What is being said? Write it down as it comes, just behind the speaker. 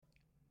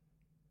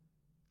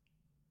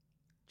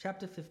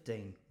Chapter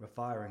 15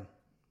 Refiring.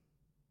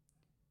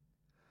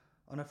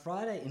 On a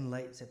Friday in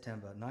late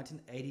September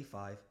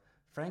 1985,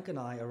 Frank and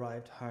I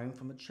arrived home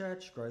from a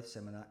church growth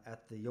seminar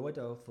at the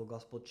Yoido Full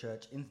Gospel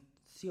Church in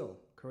Seoul,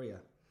 Korea.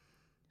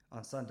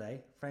 On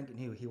Sunday, Frank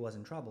knew he was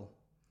in trouble.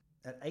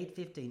 At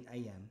 8:15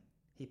 a.m.,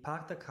 he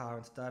parked the car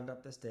and started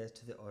up the stairs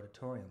to the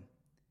auditorium.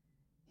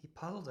 He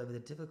puzzled over the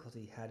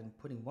difficulty he had in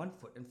putting one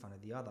foot in front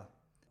of the other.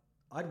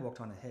 I'd walked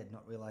on ahead,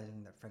 not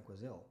realizing that Frank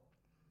was ill.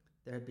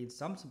 There had been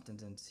some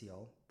symptoms in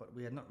Seoul, but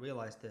we had not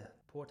realized their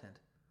portent.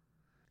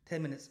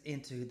 10 minutes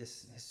into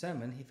his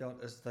sermon, he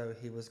felt as though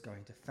he was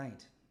going to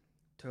faint.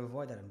 To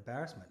avoid that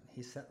embarrassment,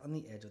 he sat on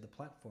the edge of the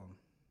platform.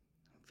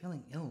 "I'm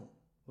feeling ill.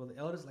 Will the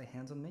elders lay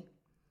hands on me?"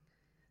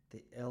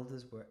 The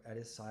elders were at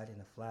his side in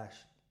a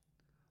flash.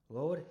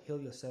 "Lord, heal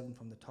your servant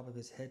from the top of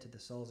his head to the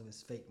soles of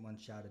his feet," one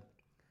shouted.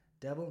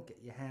 "Devil,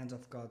 get your hands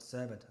off God's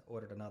servant,"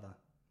 ordered another.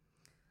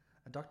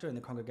 A doctor in the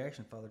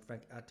congregation followed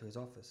Frank out to his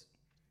office.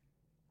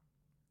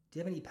 "Do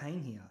you have any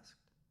pain?" he asked.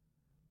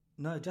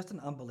 "No, just an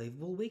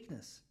unbelievable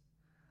weakness."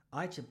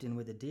 I chipped in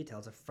with the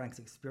details of Frank's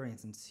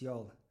experience in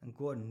Seoul, and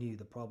Gordon knew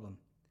the problem.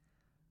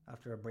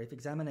 After a brief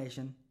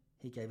examination,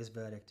 he gave his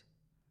verdict.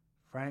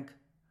 "Frank,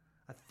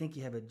 I think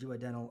you have a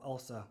duodenal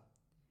ulcer,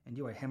 and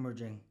you are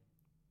hemorrhaging.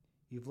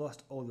 You've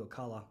lost all your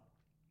colour.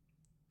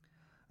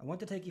 I want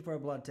to take you for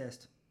a blood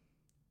test."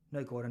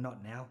 "No, Gordon,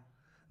 not now.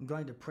 I'm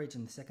going to preach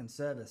in the second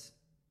service."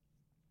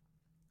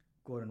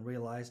 Gordon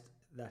realized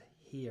that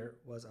here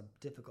was a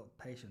difficult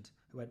patient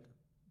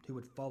who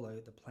would follow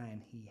the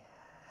plan he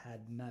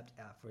had mapped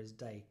out for his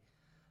day,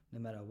 no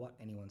matter what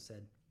anyone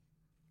said.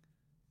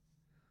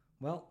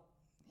 Well,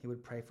 he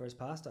would pray for his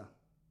pastor.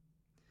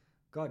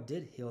 God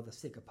did heal the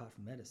sick apart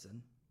from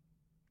medicine.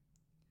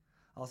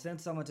 "I'll send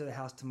someone to the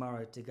house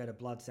tomorrow to get a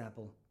blood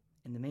sample.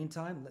 In the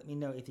meantime, let me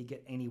know if you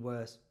get any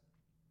worse."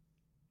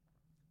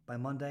 By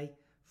Monday,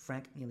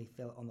 Frank nearly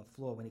fell on the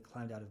floor when he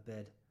climbed out of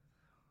bed.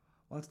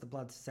 Once the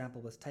blood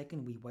sample was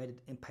taken, we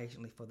waited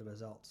impatiently for the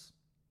results.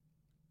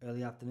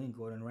 Early afternoon,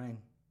 Gordon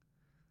rang.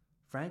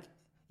 "Frank,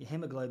 your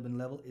hemoglobin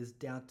level is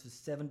down to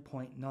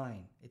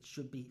 7.9. It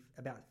should be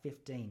about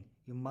 15.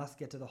 You must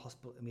get to the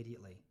hospital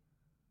immediately."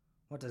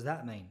 "What does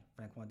that mean?"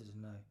 Frank wanted to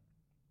know.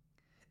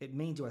 "It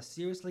means you are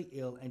seriously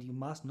ill and you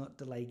must not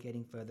delay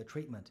getting further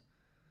treatment.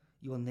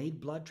 You will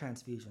need blood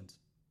transfusions."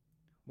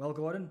 "Well,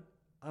 Gordon,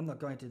 I'm not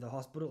going to the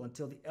hospital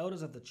until the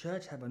elders of the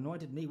church have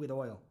anointed me with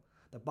oil.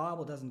 The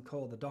Bible doesn't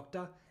call the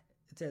doctor,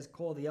 it says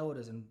call the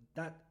elders, and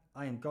that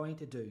I am going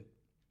to do."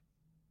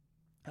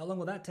 "How long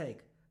will that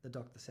take?" The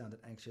doctor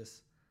sounded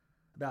anxious.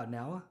 "About an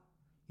hour."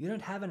 "You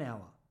don't have an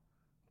hour."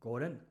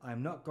 "Gordon, I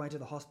am not going to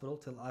the hospital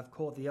till I've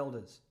called the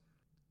elders."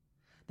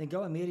 "Then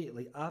go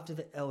immediately after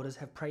the elders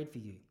have prayed for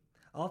you.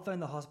 I'll phone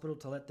the hospital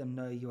to let them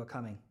know you are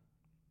coming."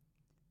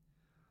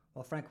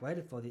 While Frank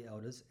waited for the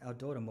elders, our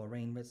daughter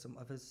Maureen read some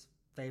of his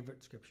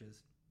favourite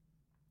scriptures.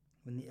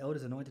 When the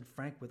elders anointed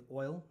Frank with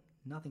oil,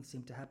 nothing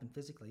seemed to happen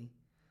physically,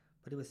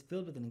 but he was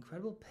filled with an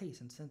incredible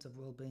peace and sense of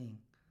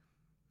well-being.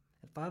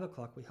 At 5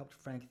 o'clock, we helped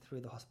Frank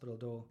through the hospital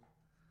door.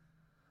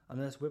 A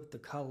nurse whipped the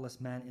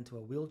colourless man into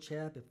a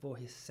wheelchair before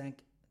he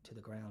sank to the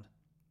ground.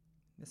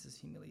 "This is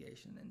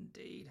humiliation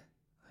indeed.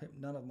 I hope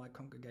none of my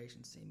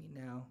congregation see me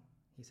now,"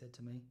 he said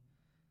to me.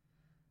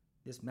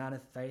 "This man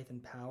of faith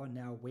and power,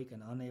 now weak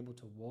and unable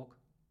to walk."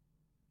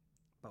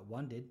 But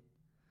one did.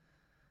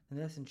 The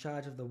nurse in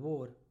charge of the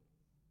ward.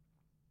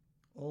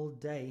 All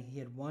day he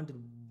had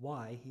wondered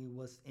why he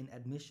was in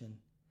admission.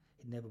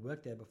 He'd never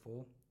worked there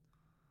before.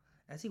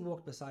 As he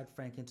walked beside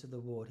Frank into the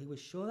ward, he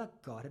was sure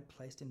that God had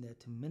placed him there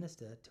to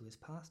minister to his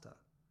pastor.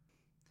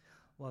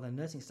 While the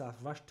nursing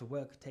staff rushed to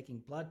work, taking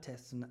blood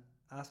tests and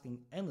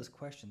asking endless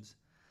questions,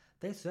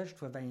 they searched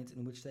for veins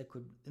in which they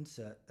could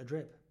insert a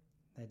drip.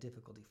 They had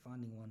difficulty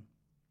finding one.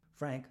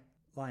 Frank,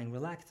 lying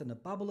relaxed in a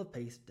bubble of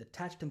peace,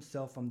 detached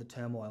himself from the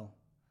turmoil,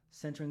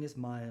 centering his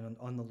mind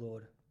on the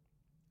Lord.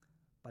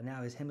 By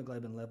now his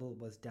hemoglobin level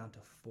was down to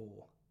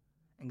 4.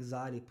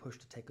 Anxiety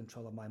pushed to take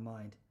control of my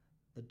mind.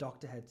 The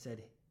doctor had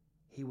said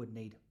he would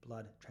need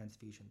blood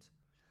transfusions.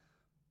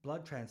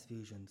 Blood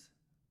transfusions.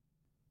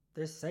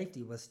 Their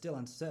safety was still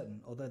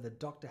uncertain, although the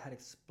doctor had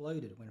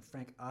exploded when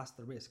Frank asked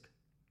the risk.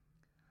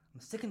 "I'm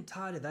sick and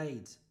tired of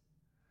AIDS."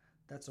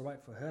 "That's all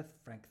right for her,"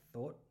 Frank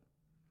thought.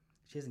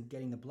 "She isn't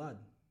getting the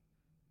blood."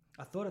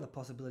 I thought of the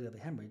possibility of a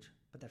hemorrhage,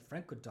 but that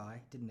Frank could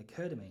die didn't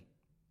occur to me.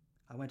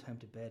 I went home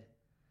to bed.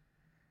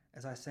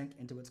 As I sank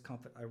into its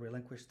comfort, I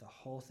relinquished the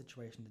whole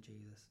situation to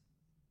Jesus.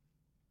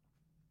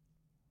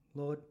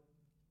 "Lord,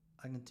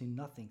 I can do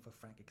nothing for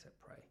Frank except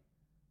pray.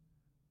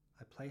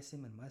 I place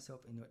him and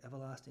myself in your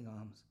everlasting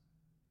arms."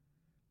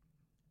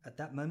 At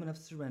that moment of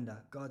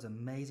surrender, God's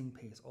amazing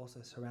peace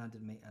also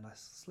surrounded me, and I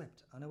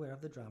slept unaware of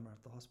the drama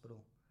of the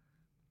hospital.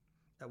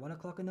 At 1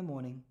 o'clock in the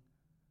morning,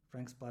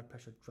 Frank's blood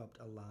pressure dropped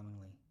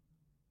alarmingly.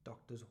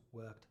 Doctors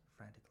worked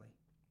frantically.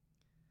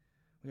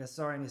 "We are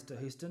sorry, Mr.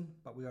 Houston,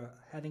 but we are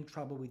having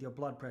trouble with your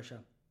blood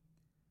pressure."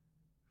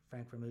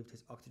 Frank removed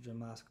his oxygen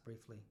mask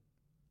briefly.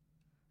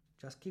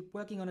 "Just keep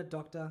working on it,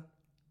 doctor."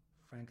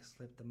 Frank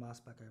slipped the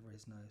mask back over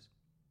his nose.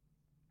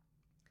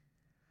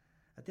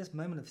 At this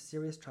moment of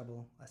serious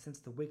trouble, I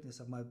sensed the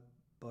weakness of my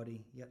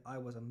body, yet I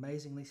was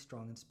amazingly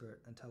strong in spirit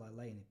until I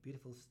lay in a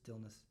beautiful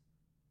stillness,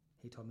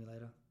 he told me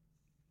later.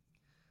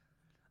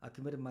 I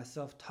committed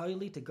myself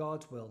totally to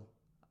God's will.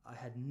 I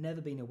had never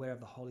been aware of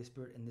the Holy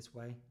Spirit in this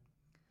way.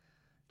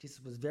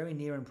 Jesus was very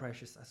near and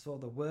precious. I saw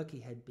the work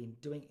he had been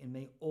doing in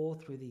me all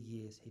through the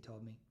years, he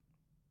told me.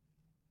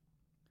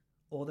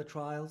 All the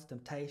trials,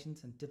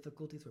 temptations, and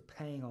difficulties were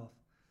paying off.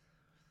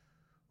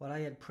 What I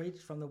had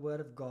preached from the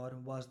Word of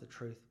God was the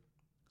truth.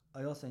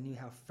 I also knew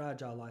how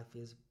fragile life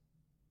is,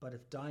 but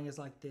if dying is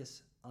like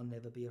this, I'll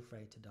never be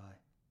afraid to die.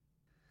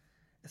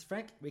 As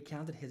Frank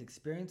recounted his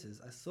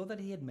experiences, I saw that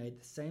he had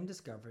made the same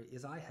discovery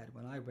as I had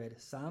when I read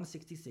Psalm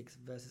 66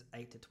 verses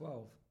 8 to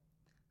 12.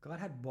 God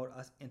had brought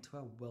us into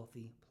a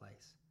wealthy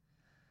place.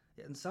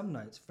 Yet in some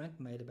notes Frank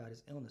made about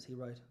his illness, he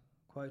wrote,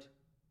 quote,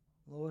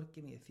 "Lord,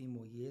 give me a few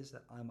more years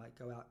that I might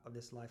go out of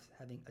this life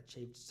having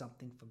achieved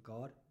something for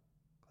God."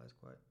 Close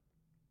quote.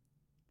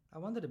 I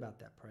wondered about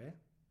that prayer.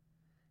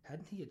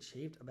 Hadn't he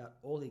achieved about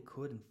all he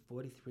could in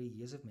 43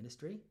 years of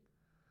ministry?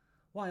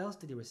 Why else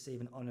did he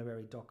receive an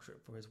honorary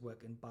doctorate for his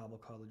work in Bible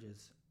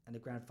colleges and a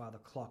grandfather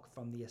clock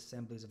from the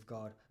Assemblies of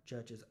God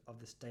churches of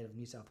the state of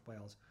New South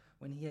Wales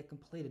when he had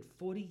completed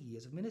 40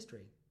 years of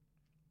ministry?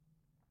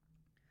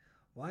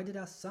 Why did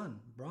our son,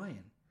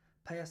 Brian,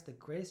 pay us the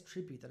greatest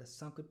tribute that a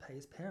son could pay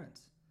his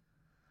parents?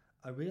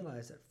 I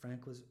realized that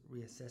Frank was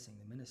reassessing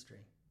the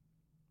ministry.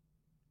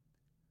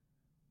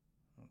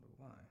 I wonder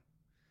why.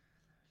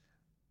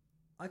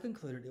 I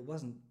concluded it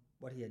wasn't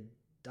what he had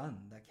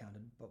done that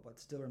counted, but what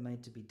still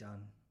remained to be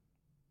done.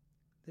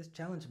 This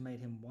challenge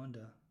made him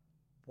wonder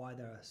why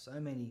there are so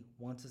many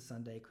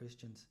once-a-Sunday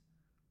Christians.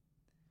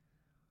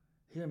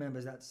 He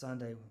remembers that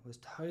Sunday was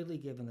totally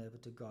given over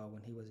to God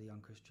when he was a young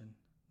Christian.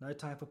 No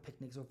time for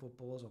picnics or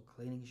footballs or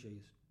cleaning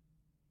shoes.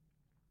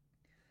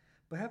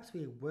 Perhaps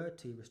we were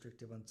too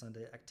restrictive on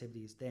Sunday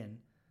activities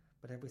then,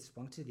 but have we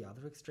swung to the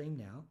other extreme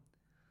now?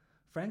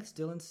 Frank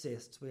still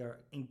insists we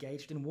are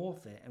engaged in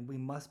warfare and we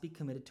must be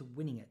committed to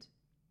winning it.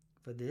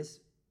 For this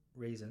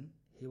reason,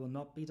 he will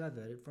not be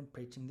diverted from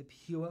preaching the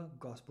pure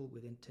gospel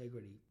with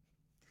integrity.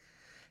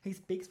 He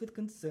speaks with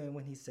concern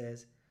when he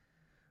says,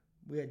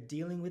 "We are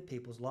dealing with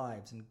people's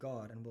lives and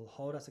God and will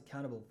hold us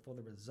accountable for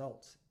the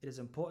results. It is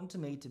important to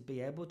me to be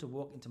able to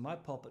walk into my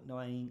pulpit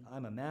knowing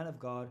I'm a man of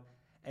God,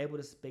 able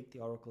to speak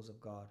the oracles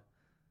of God,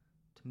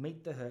 to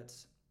meet the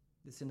hurts,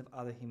 the sin of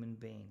other human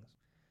beings."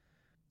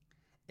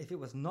 If it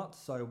was not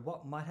so,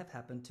 what might have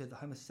happened to the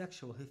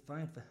homosexual who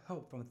phoned for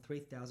help from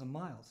 3,000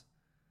 miles?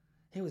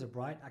 He was a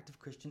bright, active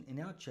Christian in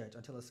our church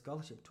until a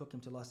scholarship took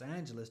him to Los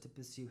Angeles to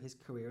pursue his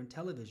career in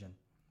television.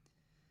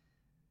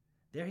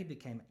 There he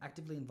became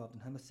actively involved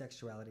in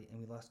homosexuality and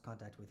we lost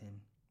contact with him.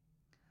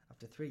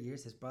 After 3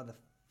 years, his brother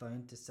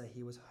phoned to say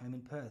he was home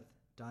in Perth,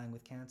 dying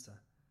with cancer.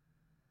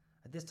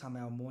 At this time,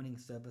 our morning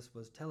service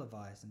was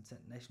televised and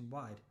sent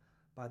nationwide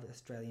by the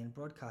Australian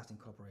Broadcasting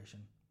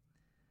Corporation.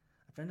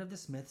 A friend of the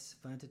Smiths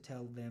phoned to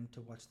tell them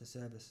to watch the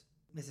service.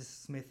 Mrs.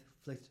 Smith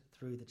flicked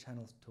through the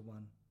channels to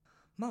one.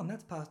 "Mum,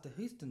 that's Pastor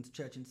Houston's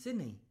church in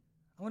Sydney.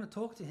 I want to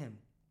talk to him."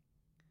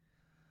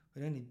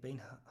 We'd only been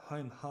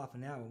home half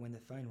an hour when the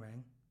phone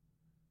rang.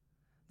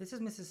 "This is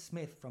Mrs.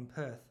 Smith from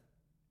Perth.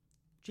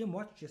 Jim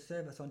watched your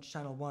service on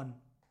Channel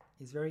 1.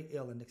 He's very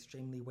ill and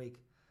extremely weak,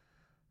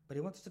 but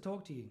he wants to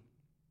talk to you."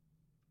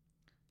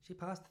 She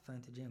passed the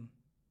phone to Jim.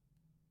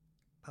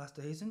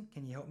 "Pastor Houston,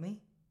 can you help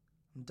me?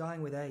 I'm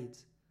dying with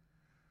AIDS.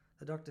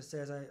 The doctor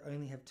says I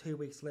only have 2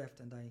 weeks left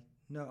and I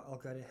know I'll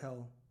go to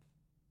hell."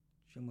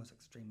 Jim was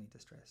extremely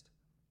distressed.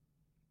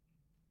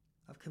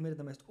 "I've committed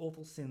the most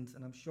awful sins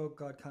and I'm sure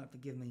God can't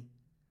forgive me."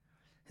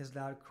 His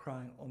loud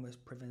crying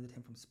almost prevented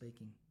him from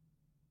speaking.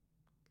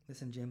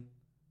 "Listen, Jim,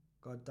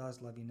 God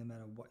does love you no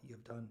matter what you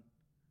have done."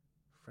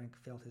 Frank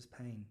felt his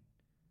pain.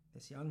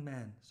 This young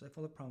man, so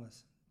full of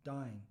promise,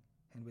 dying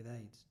and with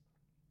AIDS.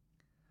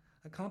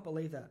 "I can't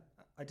believe that.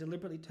 I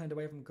deliberately turned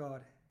away from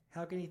God.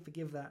 How can he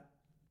forgive that?"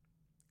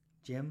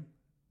 "Jim,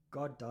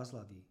 God does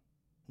love you.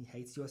 He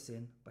hates your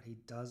sin, but he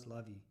does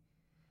love you.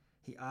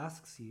 He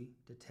asks you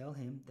to tell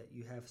him that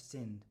you have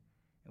sinned,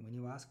 and when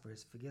you ask for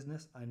his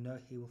forgiveness, I know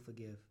he will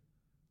forgive."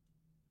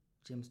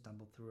 Jim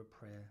stumbled through a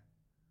prayer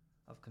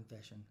of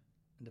confession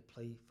and a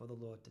plea for the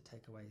Lord to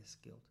take away his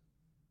guilt.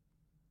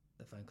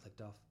 The phone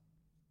clicked off.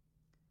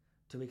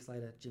 2 weeks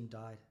later, Jim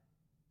died.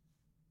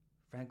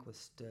 Frank was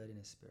stirred in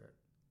his spirit.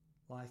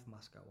 Life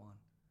must go on.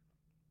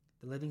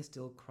 The living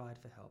still cried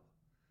for help.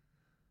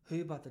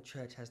 Who but the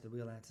church has the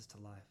real answers to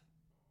life?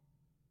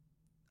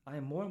 "I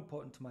am more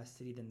important to my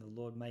city than the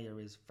Lord Mayor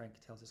is," Frank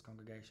tells his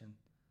congregation.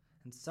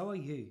 And so are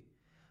you.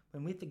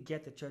 When we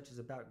forget the church is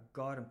about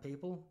God and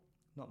people,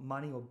 not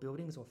money or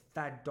buildings or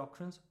fad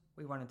doctrines,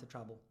 we run into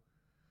trouble.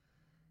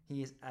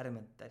 He is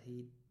adamant that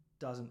he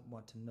doesn't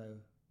want to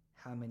know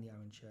how many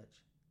are in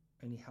church,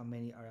 only how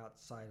many are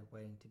outside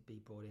waiting to be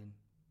brought in.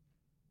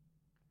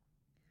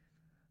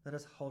 Let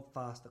us hold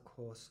fast the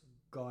course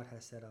God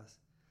has set us.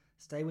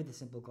 Stay with the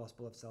simple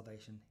gospel of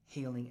salvation,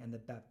 healing, and the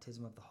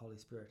baptism of the Holy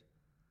Spirit.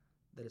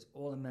 That is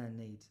all a man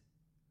needs.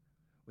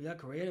 We are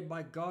created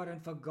by God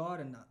and for God,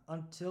 and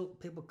until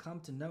people come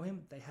to know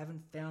him, they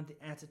haven't found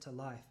the answer to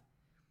life.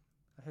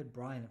 I heard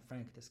Brian and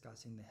Frank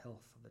discussing the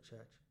health of the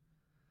church.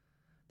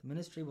 The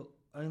ministry will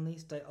only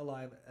stay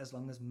alive as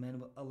long as men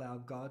will allow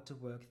God to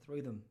work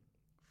through them,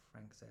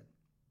 Frank said.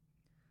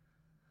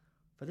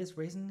 For this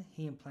reason,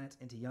 he implants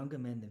into younger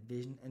men the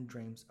vision and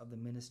dreams of the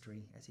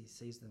ministry as he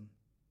sees them.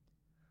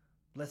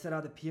 Blessed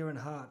are the pure in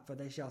heart, for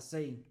they shall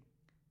see.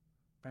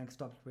 Frank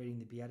stopped reading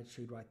the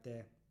Beatitude right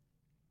there.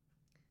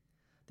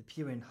 The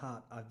pure in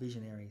heart are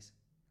visionaries.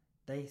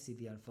 They see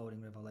the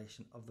unfolding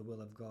revelation of the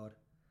will of God.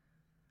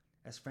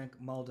 As Frank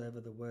mulled over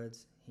the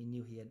words, he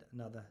knew he had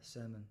another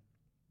sermon.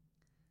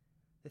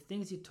 The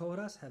things you taught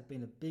us have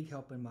been a big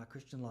help in my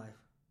Christian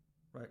life,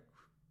 wrote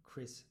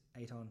Chris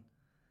Ayton,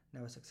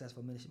 now a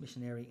successful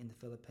missionary in the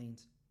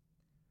Philippines.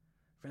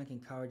 Frank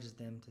encourages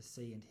them to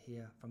see and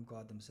hear from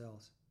God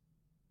themselves.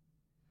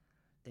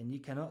 Then you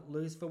cannot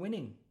lose for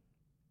winning.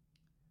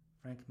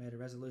 Frank made a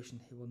resolution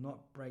he will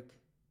not break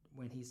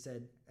when he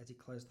said, as he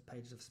closed the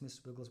pages of Smith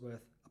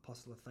Wigglesworth,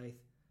 Apostle of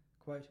Faith,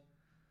 quote,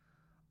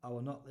 I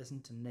will not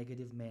listen to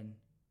negative men,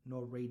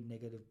 nor read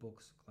negative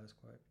books, close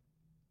quote.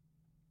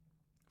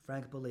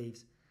 Frank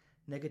believes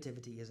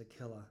negativity is a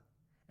killer,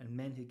 and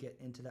men who get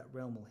into that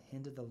realm will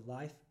hinder the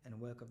life and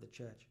work of the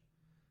church.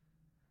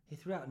 He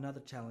threw out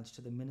another challenge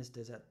to the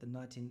ministers at the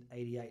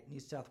 1988 New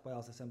South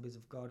Wales Assemblies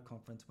of God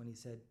conference when he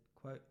said,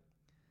 quote,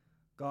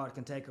 God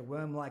can take a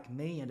worm like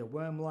me and a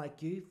worm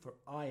like you, for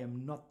I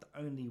am not the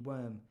only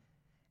worm,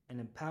 and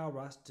empower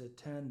us to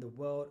turn the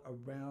world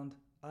around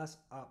us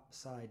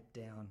upside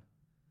down.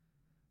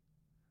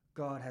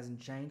 God hasn't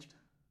changed.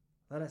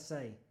 Let us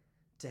say,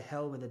 to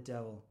hell with the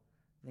devil,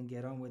 then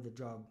get on with the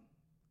job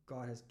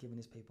God has given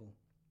his people.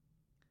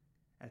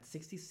 At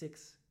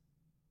 66,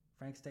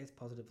 Frank states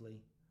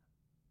positively,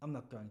 I'm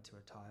not going to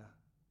retire.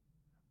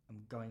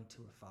 I'm going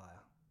to a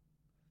fire.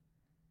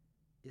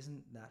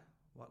 Isn't that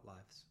what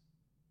life's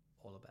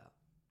all about?